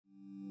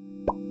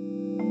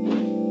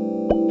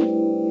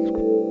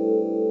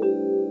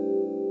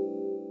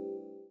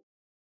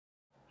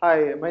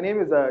Hi, my name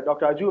is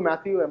Dr. Aju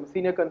Matthew. I'm a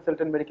senior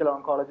consultant medical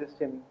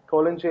oncologist in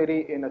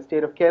Kolancheri in the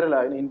state of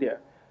Kerala in India.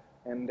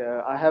 And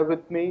I have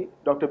with me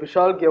Dr.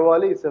 Vishal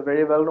Gyawali. He's a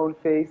very well-known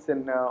face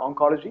in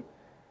oncology.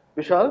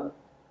 Vishal,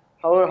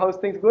 how's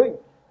things going?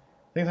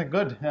 Things are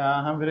good.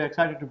 I'm very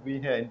excited to be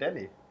here in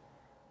Delhi.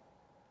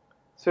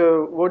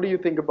 So what do you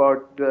think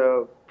about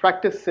the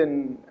practice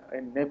in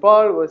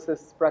Nepal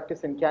versus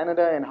practice in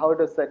Canada, and how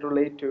does that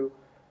relate to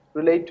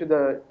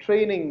the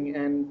training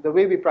and the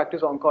way we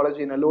practice oncology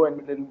in a low and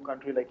middle income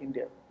country like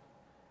India?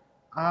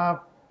 Uh,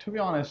 to be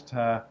honest,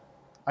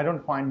 I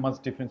don't find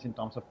much difference in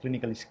terms of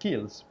clinical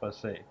skills per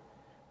se,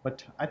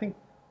 but I think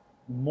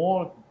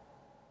more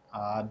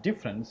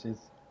difference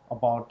is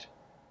about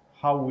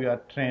how we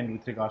are trained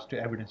with regards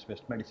to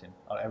evidence-based medicine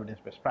or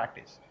evidence-based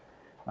practice.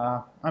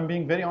 I'm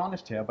being very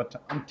honest here, but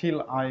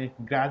until I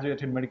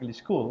graduated medical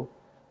school,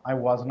 I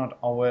was not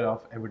aware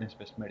of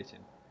evidence-based medicine.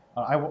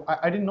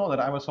 I didn't know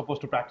that I was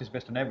supposed to practice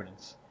based on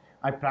evidence.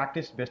 I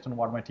practiced based on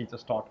what my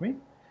teachers taught me,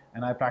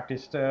 and I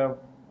practiced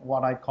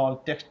what I call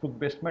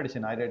textbook-based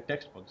medicine. I read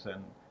textbooks,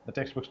 and the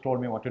textbooks told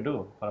me what to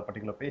do for a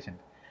particular patient.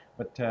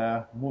 But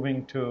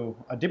moving to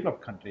a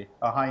developed country,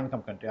 a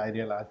high-income country, I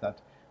realized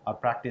that our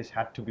practice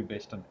had to be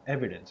based on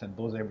evidence, and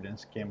those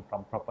evidence came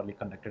from properly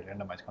conducted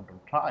randomized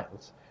controlled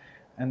trials.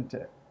 And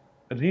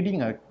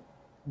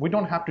we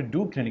don't have to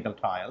do clinical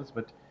trials,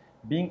 but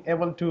being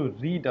able to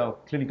read a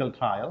clinical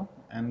trial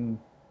and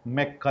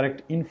make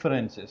correct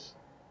inferences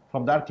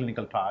from that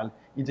clinical trial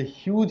is a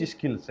huge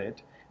skill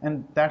set,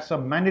 and that's a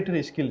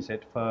mandatory skill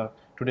set for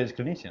today's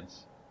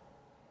clinicians.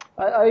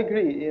 I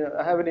agree.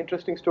 I have an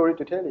interesting story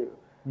to tell you.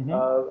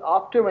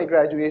 After my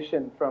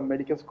graduation from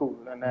medical school,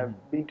 and I've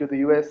been to the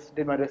US,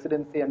 did my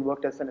residency, and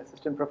worked as an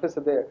assistant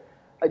professor there,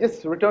 I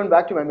just returned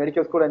back to my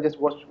medical school and just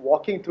was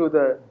walking through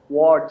the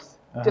wards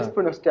just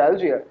for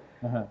nostalgia.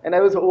 And I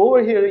was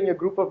overhearing a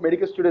group of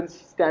medical students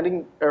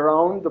standing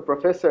around the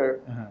professor,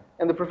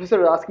 and the professor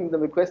was asking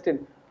them the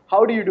question,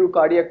 how do you do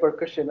cardiac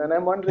percussion? And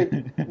I'm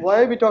wondering,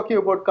 why are we talking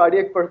about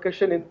cardiac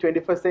percussion in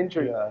 21st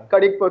century?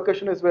 Cardiac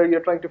percussion is where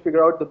you're trying to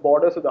figure out the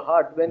borders of the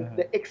heart, when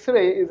the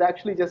X-ray is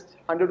actually just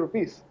 100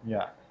 rupees.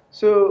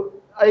 So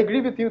I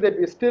agree with you that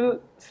we're still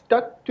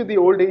stuck to the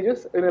old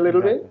ages in a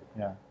little way.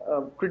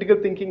 Critical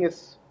thinking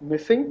is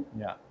missing.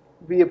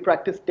 We have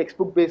practiced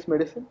textbook-based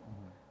medicine.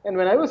 And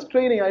when I was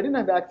training, I didn't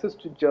have access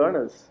to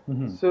journals.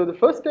 So the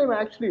first time I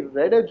actually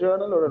read a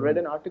journal or read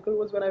an article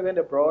was when I went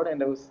abroad,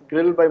 and I was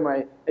grilled by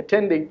my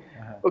attending.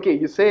 Okay,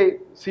 you say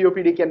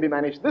COPD can be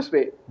managed this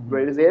way.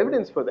 Where is the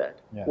evidence for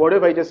that? What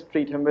if I just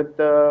treat him with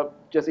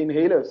just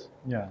inhalers?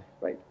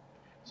 Right.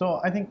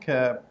 So I think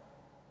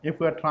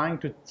if we're trying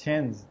to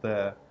change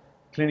the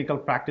clinical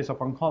practice of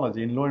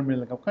oncology in low and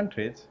middle income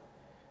countries,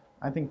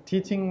 I think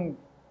teaching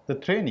the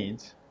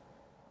trainees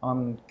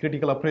on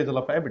critical appraisal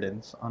of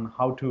evidence on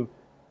how to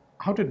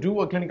do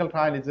a clinical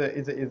trial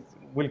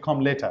will come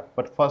later.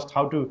 But first,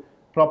 how to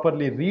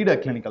properly read a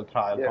clinical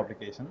trial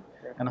publication,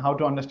 and how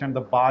to understand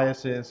the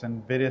biases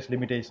and various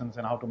limitations,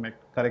 and how to make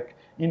correct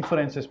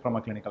inferences from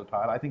a clinical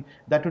trial. I think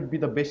that would be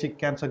the basic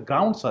cancer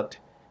ground set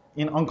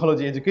in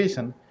oncology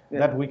education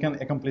that we can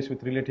accomplish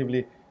with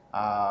relatively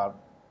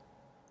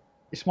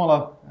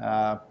smaller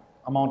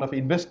amount of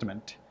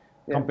investment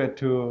compared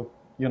to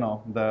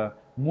the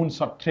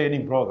moonshot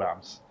training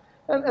programs.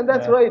 And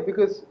that's right,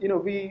 because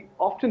we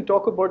often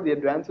talk about the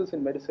advances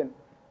in medicine,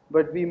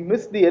 but we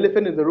miss the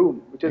elephant in the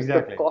room, which is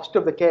the cost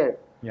of the care.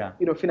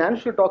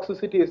 Financial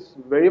toxicity is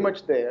very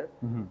much there,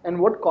 and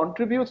what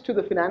contributes to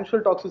the financial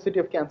toxicity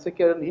of cancer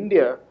care in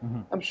India,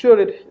 I'm sure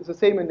it is the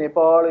same in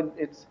Nepal, and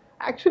it's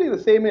actually the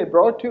same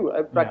abroad too.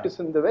 I practice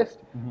in the West.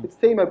 It's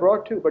same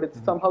abroad too, but it's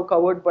somehow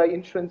covered by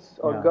insurance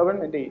or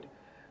government aid.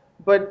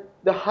 But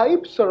the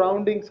hype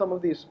surrounding some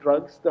of these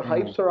drugs, the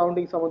hype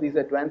surrounding some of these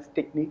advanced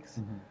techniques,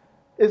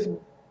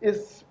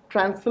 is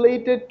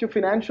translated to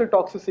financial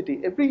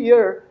toxicity. Every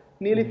year,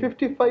 nearly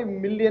 55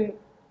 million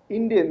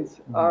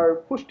Indians are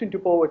pushed into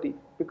poverty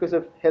because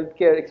of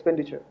healthcare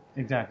expenditure.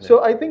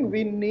 So I think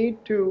we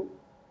need to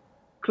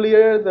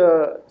clear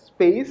the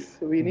space.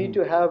 We need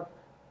to have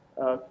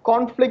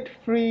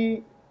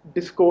conflict-free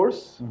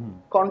discourse,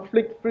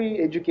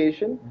 conflict-free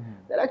education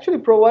that actually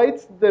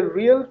provides the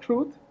real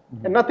truth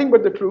and nothing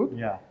but the truth,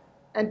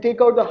 and take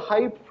out the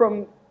hype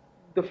from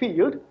the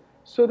field,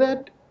 so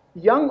that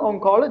young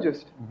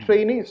oncologists,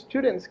 trainees,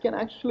 students can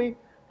actually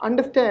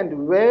understand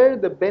where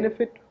the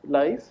benefit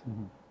lies,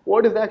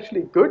 what is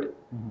actually good,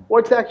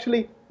 what's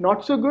actually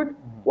not so good,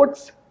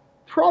 what's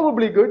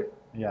probably good,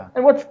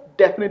 and what's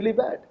definitely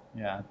bad.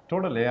 Yeah,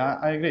 totally.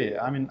 I agree.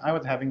 I mean, I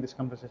was having this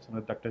conversation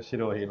with Dr.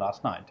 Shirohi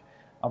last night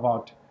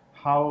about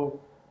how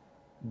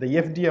the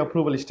FDA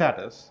approval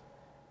status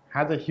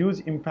has a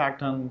huge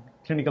impact on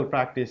clinical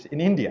practice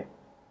in India.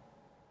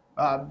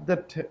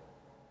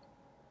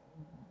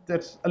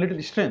 That's a little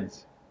strange.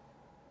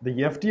 The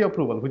FDA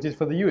approval, which is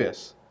for the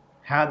US,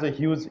 has a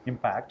huge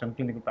impact on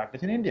clinical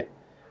practice in India.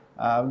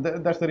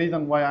 That's the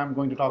reason why I'm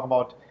going to talk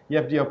about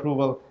FDA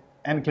approval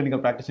and clinical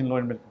practice in low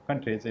and middle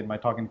countries in my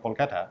talk in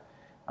Kolkata.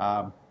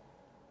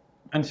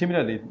 And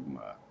similarly,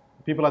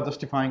 people are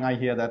justifying, I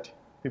hear that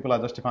people are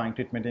justifying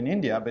treatment in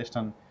India based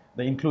on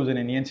the inclusion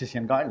in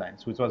NCCN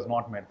guidelines, which was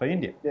not made for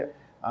India.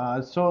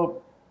 Yeah.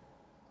 So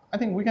I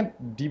think we can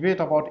debate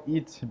about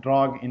each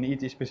drug in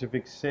each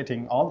specific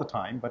setting all the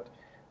time, but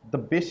the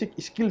basic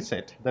skill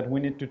set that we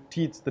need to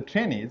teach the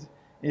trainees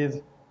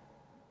is,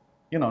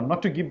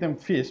 not to give them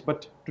fish,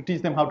 but to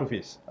teach them how to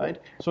fish, right?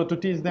 So to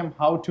teach them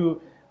how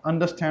to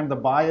understand the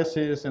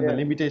biases and the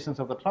limitations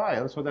of the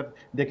trial so that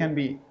they can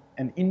be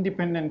an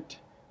independent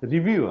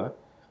reviewer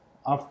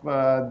of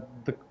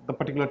the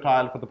particular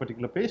trial for the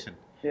particular patient.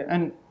 Yeah.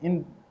 And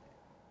in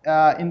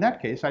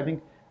that case, I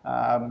think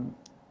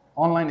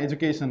online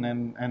education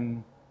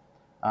and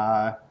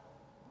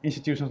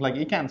institutions like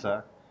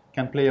eCancer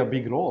can play a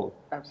big role.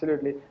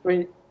 Absolutely. I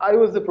mean, I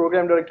was the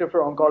program director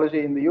for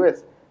oncology in the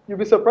US. You'd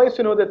be surprised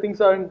to know that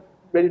things aren't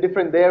very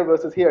different there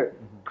versus here.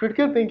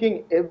 Critical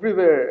thinking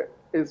everywhere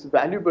is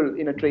valuable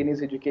in a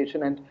trainee's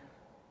education, and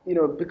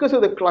because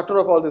of the clutter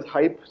of all this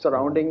hype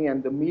surrounding,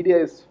 and the media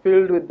is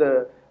filled with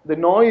the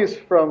noise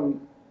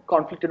from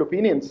conflicted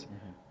opinions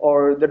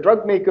or the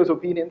drug makers'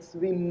 opinions,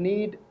 we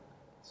need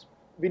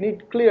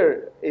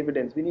clear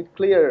evidence. We need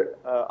clear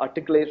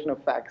articulation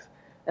of facts.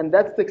 And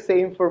that's the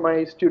same for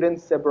my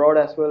students abroad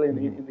as well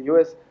in the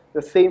US,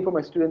 the same for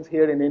my students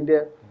here in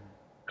India.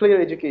 Clear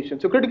education.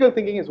 So critical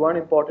thinking is one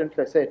important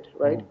facet,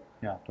 right?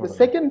 Yeah, totally. The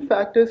second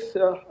fact is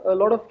a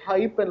lot of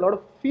hype and a lot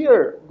of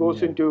fear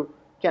goes into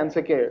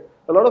cancer care.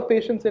 A lot of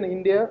patients in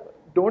India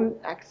don't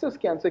access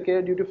cancer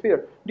care due to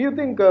fear. Do you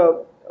think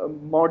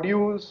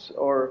modules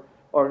or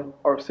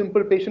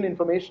simple patient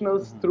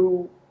informationals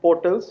through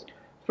portals,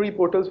 free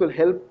portals, will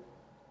help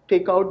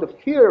take out the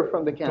fear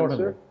from the cancer?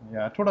 Totally.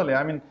 Yeah, totally.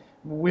 I mean,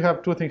 we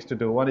have two things to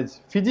do. One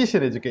is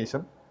physician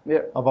education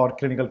about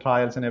clinical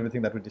trials and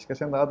everything that we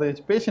discussed, and the other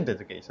is patient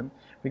education,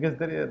 because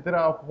there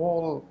are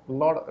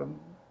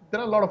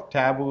a lot of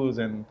taboos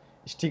and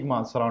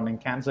stigmas surrounding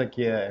cancer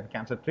care and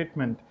cancer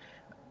treatment.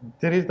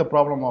 There is the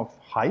problem of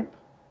hype.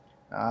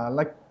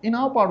 Like in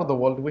our part of the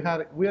world, we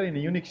are in a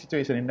unique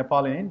situation in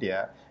Nepal and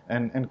India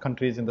and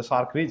countries in the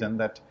SAARC region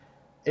that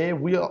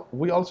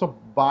we also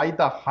buy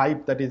the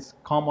hype that is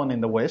common in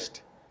the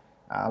West,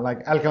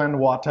 like alkaline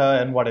water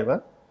and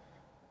whatever.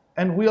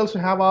 And we also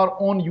have our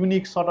own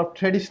unique sort of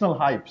traditional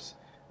hypes,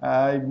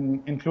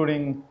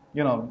 including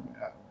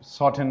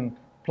certain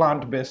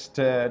plant-based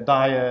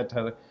diet,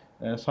 or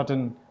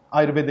certain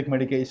Ayurvedic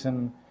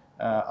medication,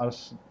 or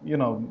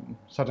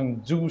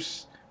certain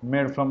juice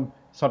made from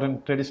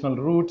certain traditional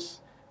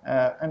roots.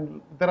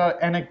 And there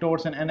are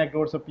anecdotes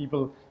of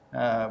people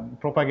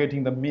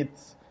propagating the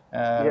myths.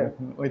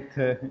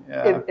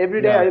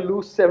 Every day I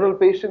lose several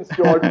patients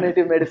to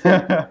alternative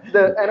medicine.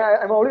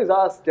 I'm always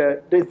asked,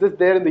 is this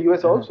there in the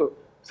US also?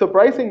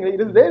 Surprisingly,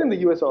 it is there in the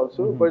US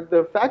also, but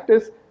the fact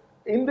is,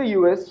 in the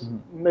US,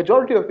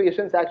 majority of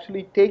patients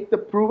actually take the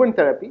proven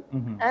therapy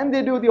and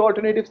they do the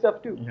alternative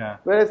stuff too.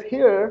 Whereas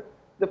here,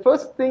 the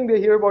first thing they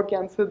hear about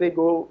cancer, they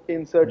go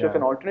in search of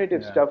an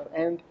alternative stuff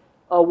and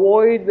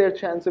avoid their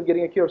chance of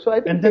getting a cure. So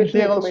I think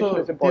patient information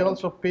is important. They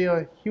also pay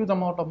a huge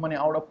amount of money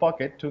out of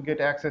pocket to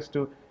get access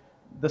to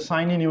the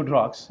shiny new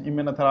drugs,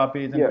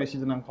 immunotherapies and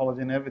precision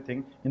oncology and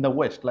everything in the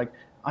West. Like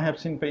I have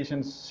seen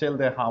patients sell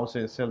their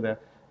houses, sell their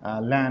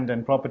land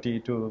and property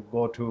to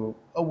go to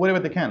wherever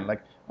they can.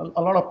 Like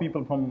a lot of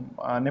people from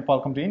Nepal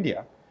come to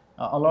India.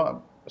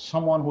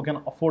 Someone who can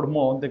afford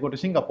more, they go to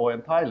Singapore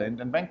and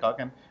Thailand and Bangkok,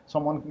 and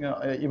someone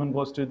even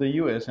goes to the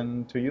US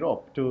and to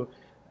Europe to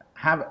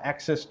have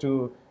access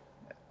to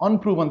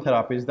unproven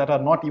therapies that are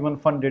not even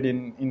funded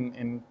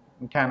in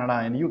Canada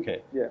and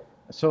UK.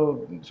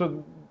 So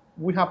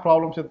we have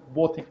problems with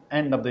both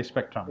end of the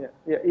spectrum.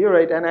 Yeah, you're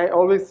right. And I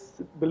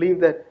always believe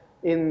that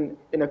in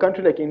a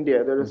country like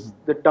India, there is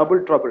the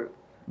double trouble.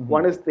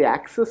 One is the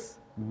access.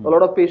 A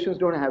lot of patients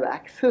don't have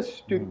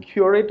access to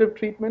curative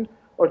treatment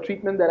or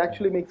treatment that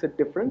actually makes a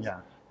difference.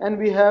 And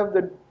we have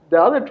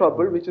the other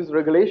trouble, which is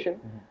regulation,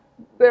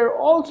 where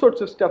all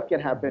sorts of stuff can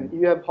happen.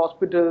 You have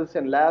hospitals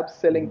and labs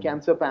selling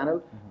cancer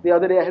panel. The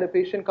other day I had a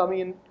patient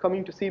coming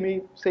to see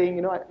me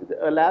saying,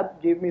 a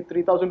lab gave me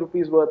 3,000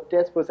 rupees worth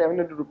test for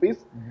 700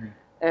 rupees.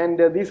 And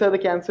these are the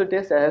cancer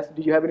tests. I asked,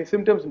 do you have any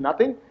symptoms?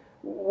 Nothing.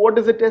 What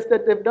is the test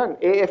that they've done?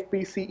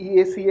 AFP,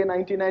 CEA,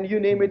 CA99, you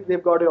name it,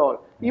 they've got it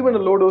all. Even a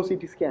low-dose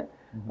CT scan.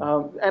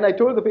 And I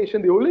told the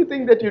patient, the only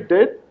thing that you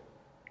did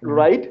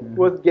right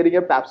was getting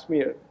a pap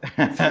smear.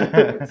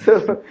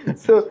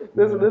 so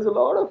there's a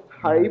lot of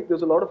hype,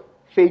 there's a lot of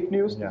fake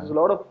news, there's a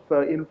lot of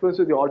influence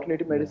of the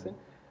alternative medicine.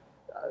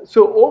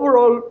 So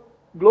overall,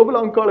 global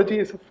oncology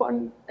is a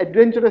fun,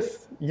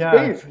 adventurous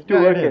space to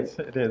work in.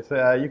 It is.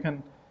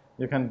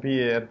 You can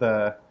be at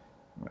the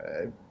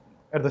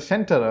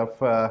center of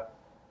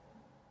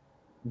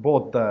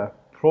both the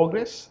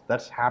progress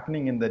that's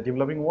happening in the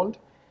developing world,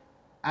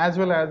 as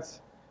well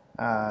as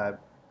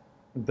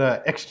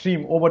the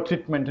extreme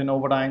over-treatment and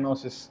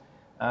over-diagnosis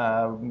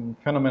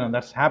phenomenon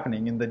that's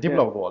happening in the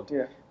developed world.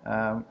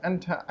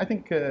 And I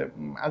think,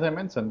 as I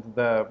mentioned,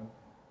 the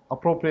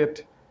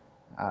appropriate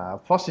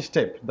first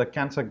step, the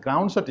cancer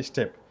ground set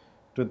step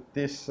to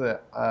this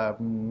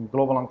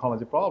global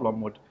oncology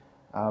problem would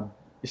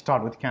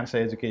start with cancer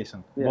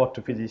education, both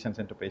to physicians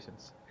and to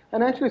patients.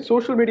 And actually,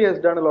 social media has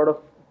done a lot of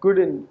good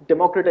in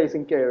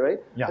democratizing care, right?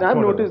 Yeah, and I've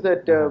totally. noticed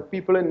that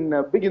people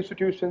in big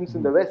institutions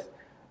in the West,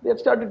 they have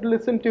started to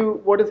listen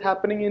to what is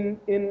happening in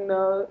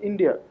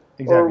India or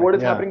Exactly, what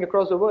is yeah. happening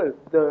across the world.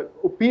 The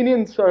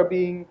opinions are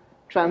being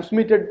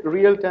transmitted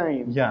real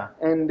time, Yeah.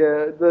 and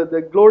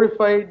the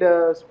glorified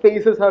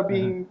spaces are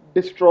being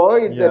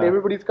destroyed. That Yeah.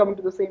 everybody's coming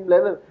to the same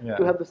level Yeah.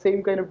 to have the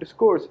same kind of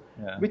discourse,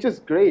 Yeah. which is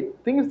great.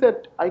 Things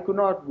that I could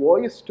not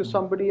voice to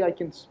somebody, I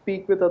can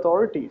speak with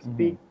authority,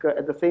 speak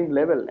at the same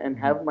level, and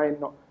have my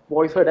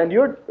voice heard. And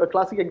you're a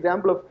classic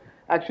example of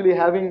actually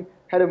having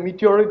had a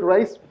meteoric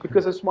rise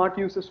because of smart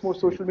use of more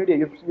social media.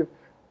 You've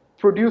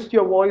produced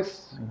your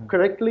voice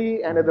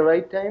correctly and at the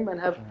right time, and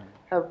have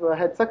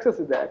had success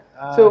with that.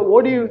 So,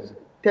 what do you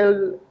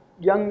tell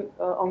young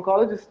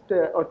oncologists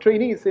or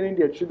trainees in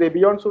India? Should they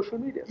be on social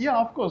media? Yeah,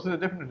 of course,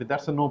 definitely.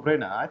 That's a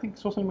no-brainer. I think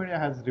social media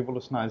has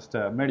revolutionized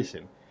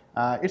medicine.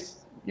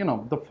 It's, you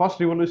know, the first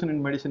revolution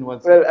in medicine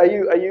was. Well, are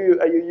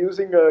you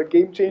using a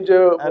game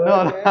changer?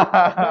 No, no.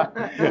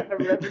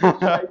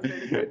 Revolutionized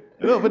medicine.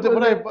 No, but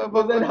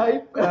Was that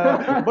hype?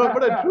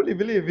 but I truly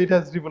believe it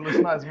has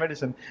revolutionized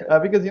medicine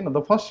because, you know,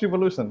 the first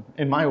revolution,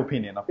 in my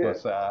opinion, of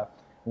course,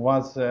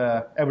 was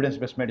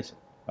evidence-based medicine,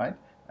 right?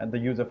 And the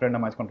use of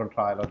randomized controlled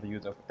trial or the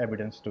use of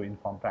evidence to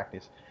inform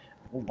practice.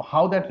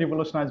 How that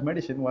revolutionized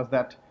medicine was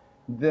that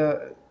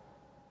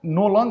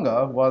no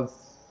longer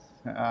was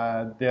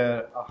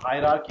there a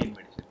hierarchy in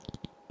medicine.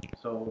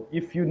 So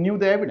if you knew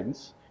the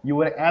evidence, you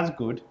were as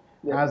good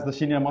as the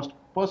senior most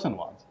person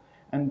was.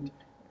 And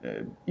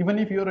even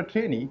if you're a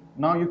trainee,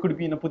 now you could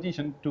be in a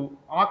position to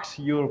ask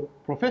your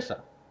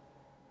professor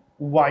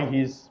why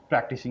he's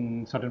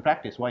practicing certain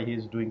practice, why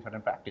he's doing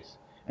certain practice.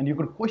 And you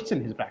could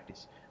question his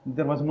practice.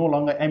 There was no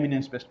longer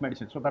eminence-based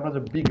medicine. So that was a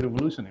big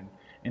revolution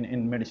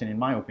in medicine, in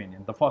my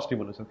opinion, the first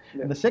revolution.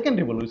 And the second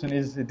revolution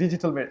is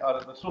digital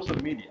or the social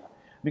media.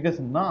 Because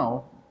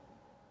now,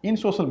 in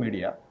social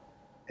media,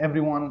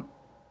 everyone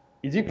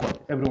is equal.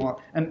 Everyone,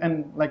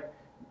 and like,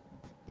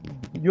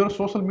 your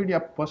social media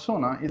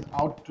persona is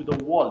out to the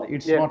world.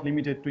 It's not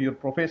limited to your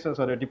professors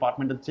or your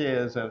departmental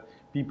chairs or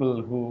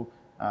people who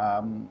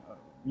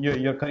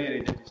your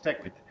career is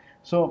stuck with.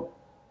 So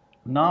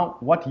now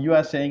what you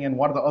are saying and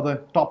what the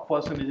other top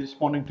person is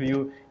responding to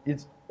you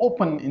is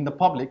open in the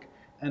public,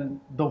 and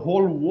the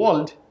whole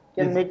world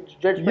can make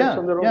judgments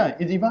on their own. Yeah,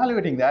 is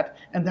evaluating that,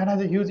 and that has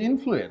a huge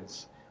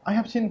influence. I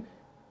have seen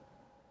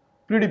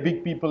pretty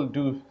big people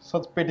do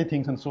such petty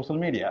things on social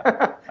media.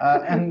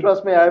 And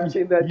trust me, I have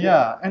seen that.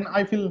 Yeah, and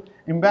I feel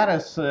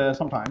embarrassed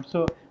sometimes.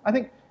 So I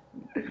think,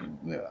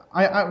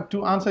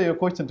 to answer your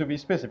question, to be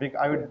specific,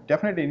 I would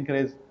definitely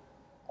encourage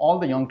all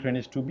the young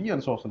trainees to be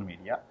on social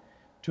media,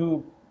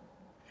 to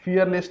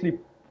fearlessly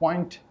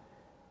point,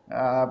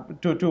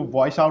 to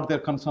voice out their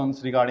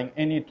concerns regarding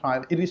any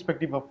trial,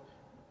 irrespective of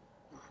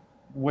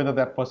whether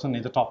that person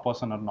is a top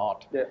person or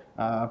not.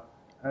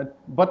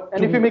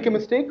 And if you make a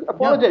mistake,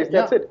 apologize.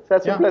 That's it. It's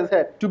as simple as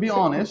that. To be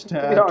honest,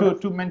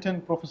 to maintain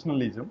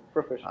professionalism,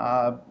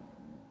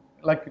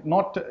 like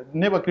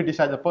never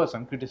criticize a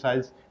person,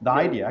 criticize the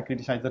idea,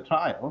 criticize the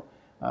trial,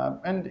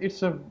 and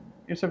it's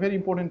a very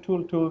important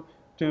tool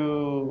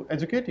to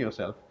educate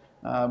yourself.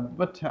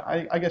 But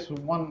I guess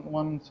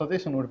one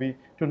suggestion would be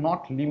to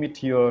not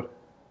limit your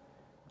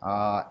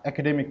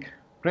academic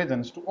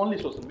presence to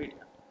only social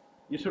media.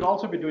 You should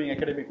also be doing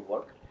academic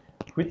work,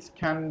 which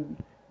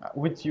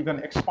you can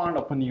expand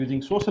upon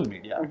using social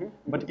media.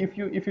 But if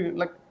you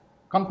like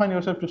confine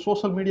yourself to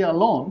social media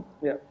alone,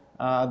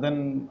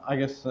 then I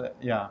guess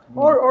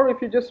Or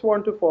if you just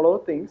want to follow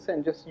things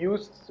and just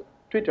use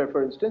Twitter,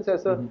 for instance,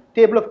 as a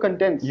table of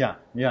contents.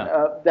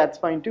 That's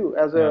fine too.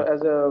 As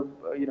a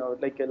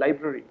like a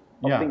library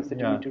of things that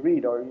you need to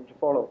read or you need to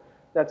follow.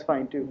 That's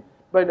fine too.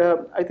 But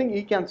I think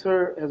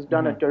eCancer has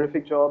done a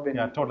terrific job in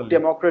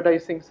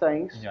democratizing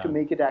science to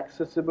make it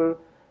accessible,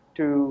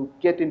 to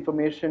get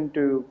information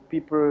to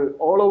people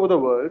all over the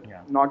world,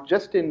 not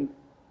just in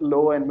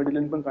low and middle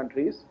income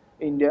countries,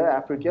 India,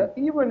 Africa,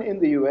 even in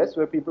the US,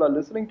 where people are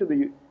listening to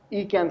the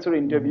eCancer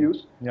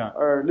interviews,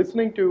 or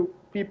listening to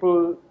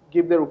people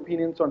give their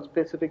opinions on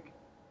specific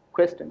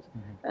questions.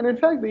 And in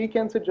fact, the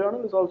eCancer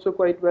journal is also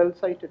quite well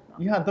cited now.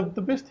 Yeah,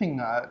 the best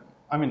thing,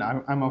 I mean,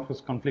 I'm of course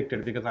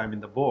conflicted because I'm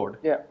in the board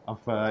of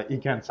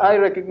eCancer. I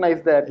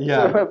recognize that.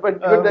 So, but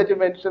good that you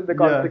mentioned the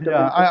conflict.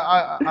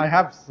 I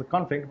have the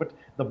conflict, but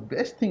the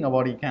best thing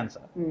about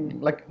eCancer,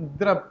 like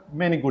there are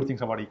many good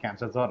things about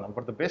eCancer journal,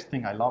 but the best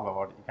thing I love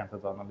about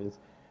eCancer journal is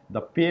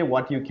the pay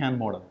what you can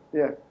model.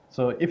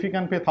 So if you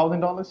can pay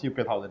 $1,000, you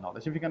pay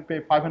 $1,000. If you can pay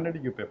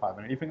 $500, you pay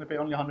 $500. If you can pay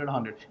only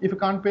 $100. If you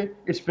can't pay,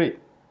 it's free.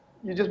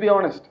 You just be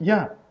honest.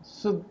 Yeah.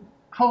 So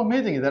how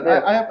amazing is that?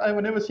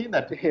 I've never seen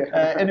that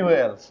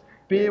anywhere else.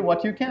 Pay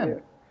what you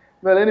can.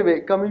 Well, anyway,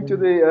 coming to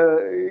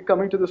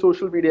the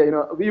social media,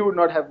 we would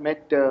not have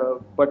met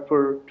but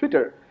for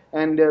Twitter.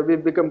 and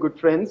we've become good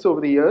friends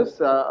over the years.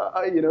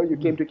 You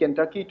came to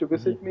Kentucky to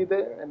visit me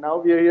there, and now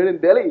we are here in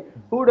Delhi.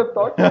 Who would have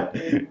thought that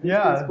these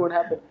things won't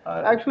happen?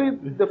 Actually,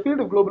 the field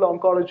of global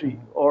oncology,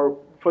 or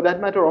for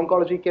that matter,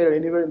 oncology care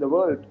anywhere in the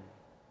world,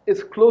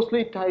 is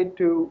closely tied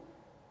to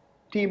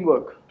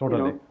teamwork.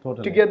 Totally.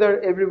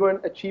 Together, everyone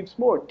achieves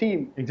more.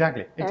 Team.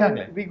 Exactly.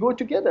 And we go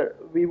together.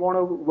 We want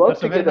to work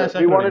together. Nice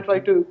we want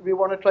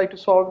to try to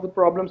solve the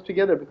problems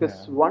together,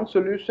 because one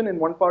solution in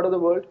one part of the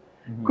world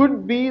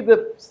could be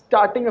the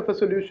starting of a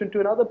solution to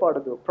another part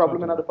of the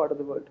problem, another part of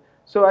the world.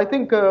 So I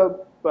think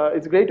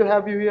it's great to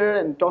have you here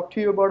and talk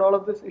to you about all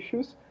of these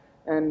issues.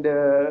 And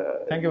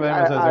thank you very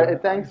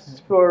much.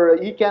 Thanks for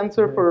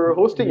eCancer for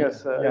hosting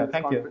us.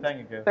 Thank you.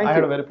 I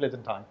had a very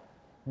pleasant time.